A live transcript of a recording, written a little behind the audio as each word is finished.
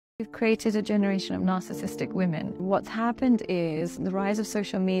We've created a generation of narcissistic women. What's happened is the rise of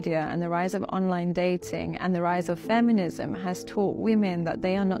social media and the rise of online dating and the rise of feminism has taught women that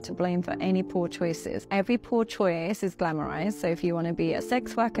they are not to blame for any poor choices. Every poor choice is glamorized. So if you want to be a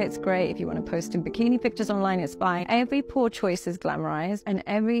sex worker, it's great. If you want to post in bikini pictures online, it's fine. Every poor choice is glamorized and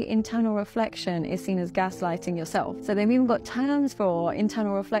every internal reflection is seen as gaslighting yourself. So they've even got terms for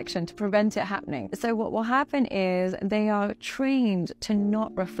internal reflection to prevent it happening. So what will happen is they are trained to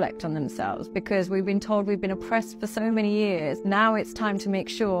not reflect on themselves because we've been told we've been oppressed for so many years. Now it's time to make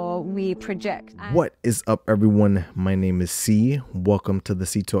sure we project. What is up, everyone? My name is C. Welcome to the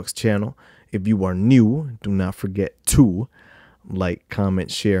C Talks channel. If you are new, do not forget to like, comment,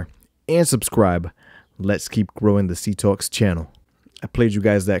 share, and subscribe. Let's keep growing the C Talks channel. I played you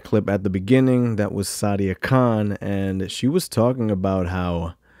guys that clip at the beginning. That was Sadia Khan, and she was talking about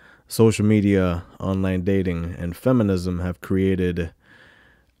how social media, online dating, and feminism have created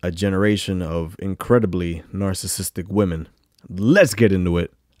a generation of incredibly narcissistic women. Let's get into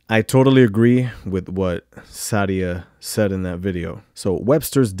it. I totally agree with what Sadia said in that video. So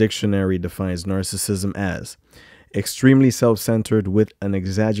Webster's dictionary defines narcissism as extremely self-centered with an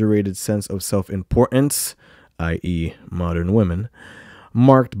exaggerated sense of self-importance, i.e. modern women,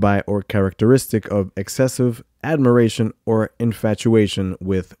 marked by or characteristic of excessive admiration or infatuation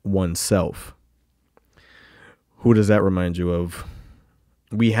with oneself. Who does that remind you of?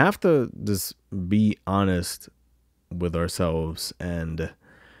 We have to just be honest with ourselves, and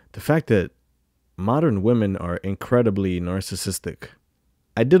the fact that modern women are incredibly narcissistic.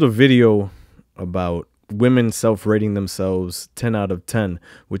 I did a video about women self-rating themselves 10 out of 10,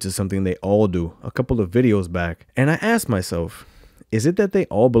 which is something they all do, a couple of videos back. And I asked myself, is it that they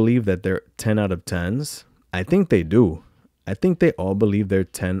all believe that they're 10 out of 10s? I think they do. I think they all believe they're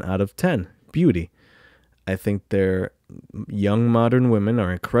 10 out of 10. Beauty. I think they're young modern women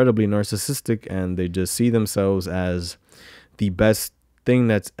are incredibly narcissistic, and they just see themselves as the best thing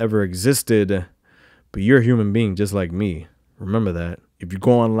that's ever existed. But you're a human being just like me. Remember that. If you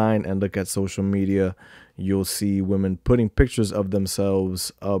go online and look at social media, you'll see women putting pictures of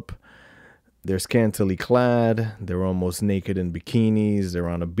themselves up. They're scantily clad. They're almost naked in bikinis. They're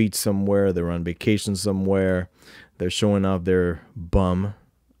on a beach somewhere. They're on vacation somewhere. They're showing off their bum.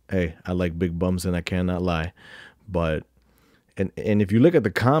 Hey, I like big bums and I cannot lie. But and if you look at the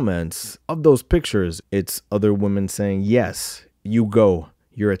comments of those pictures, it's other women saying, yes, you go.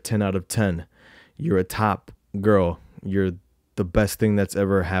 You're a 10 out of 10. You're a top girl. You're the best thing that's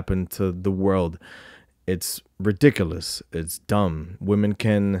ever happened to the world. It's ridiculous. It's dumb. Women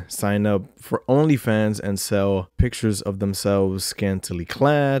can sign up for OnlyFans and sell pictures of themselves scantily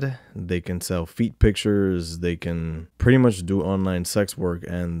clad. They can sell feet pictures. They can pretty much do online sex work,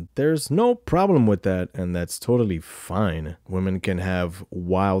 and there's no problem with that, and that's totally fine. Women can have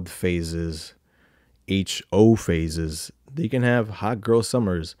wild phases, HO phases. They can have hot girl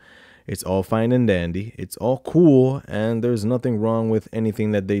summers. It's all fine and dandy. It's all cool, and there's nothing wrong with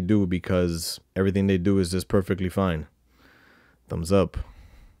anything that they do because everything they do is just perfectly fine. Thumbs up.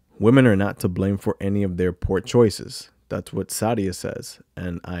 Women are not to blame for any of their poor choices. That's what Sadia says,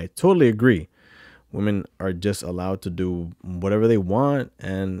 and I totally agree. Women are just allowed to do whatever they want,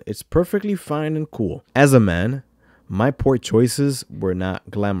 and it's perfectly fine and cool. As a man, my poor choices were not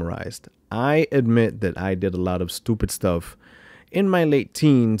glamorized. I admit that I did a lot of stupid stuff in my late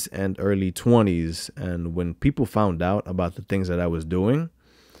teens and early 20s, and when people found out about the things that I was doing,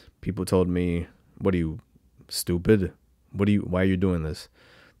 people told me, what are you, stupid? Why are you doing this?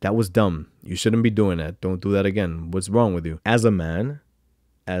 That was dumb. You shouldn't be doing that. Don't do that again. What's wrong with you? As a man,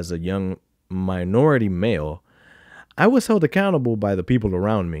 as a young minority male, I was held accountable by the people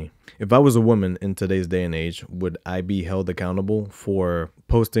around me. If I was a woman in today's day and age, would I be held accountable for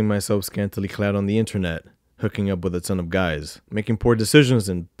posting myself scantily clad on the internet, hooking up with a ton of guys, making poor decisions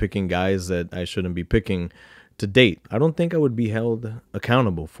and picking guys that I shouldn't be picking to date? I don't think I would be held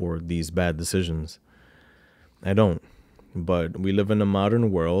accountable for these bad decisions. I don't. But we live in a modern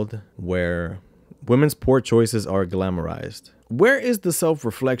world where women's poor choices are glamorized. Where is the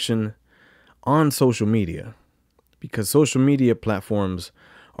self-reflection on social media? Because social media platforms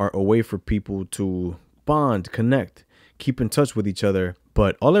are a way for people to bond, connect, keep in touch with each other.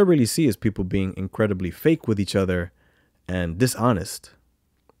 But all I really see is people being incredibly fake with each other and dishonest.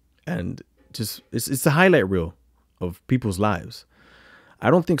 And just it's the highlight reel of people's lives. I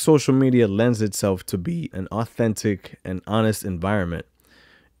don't think social media lends itself to be an authentic and honest environment.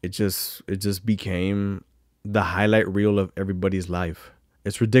 It just became the highlight reel of everybody's life.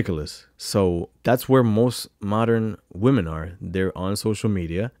 It's ridiculous. So that's where most modern women are. They're on social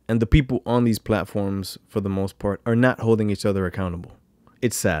media, and the people on these platforms, for the most part, are not holding each other accountable.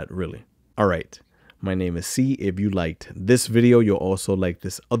 It's sad, really. All right. My name is C. If you liked this video, you'll also like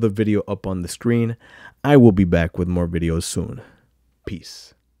this other video up on the screen. I will be back with more videos soon.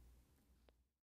 Peace.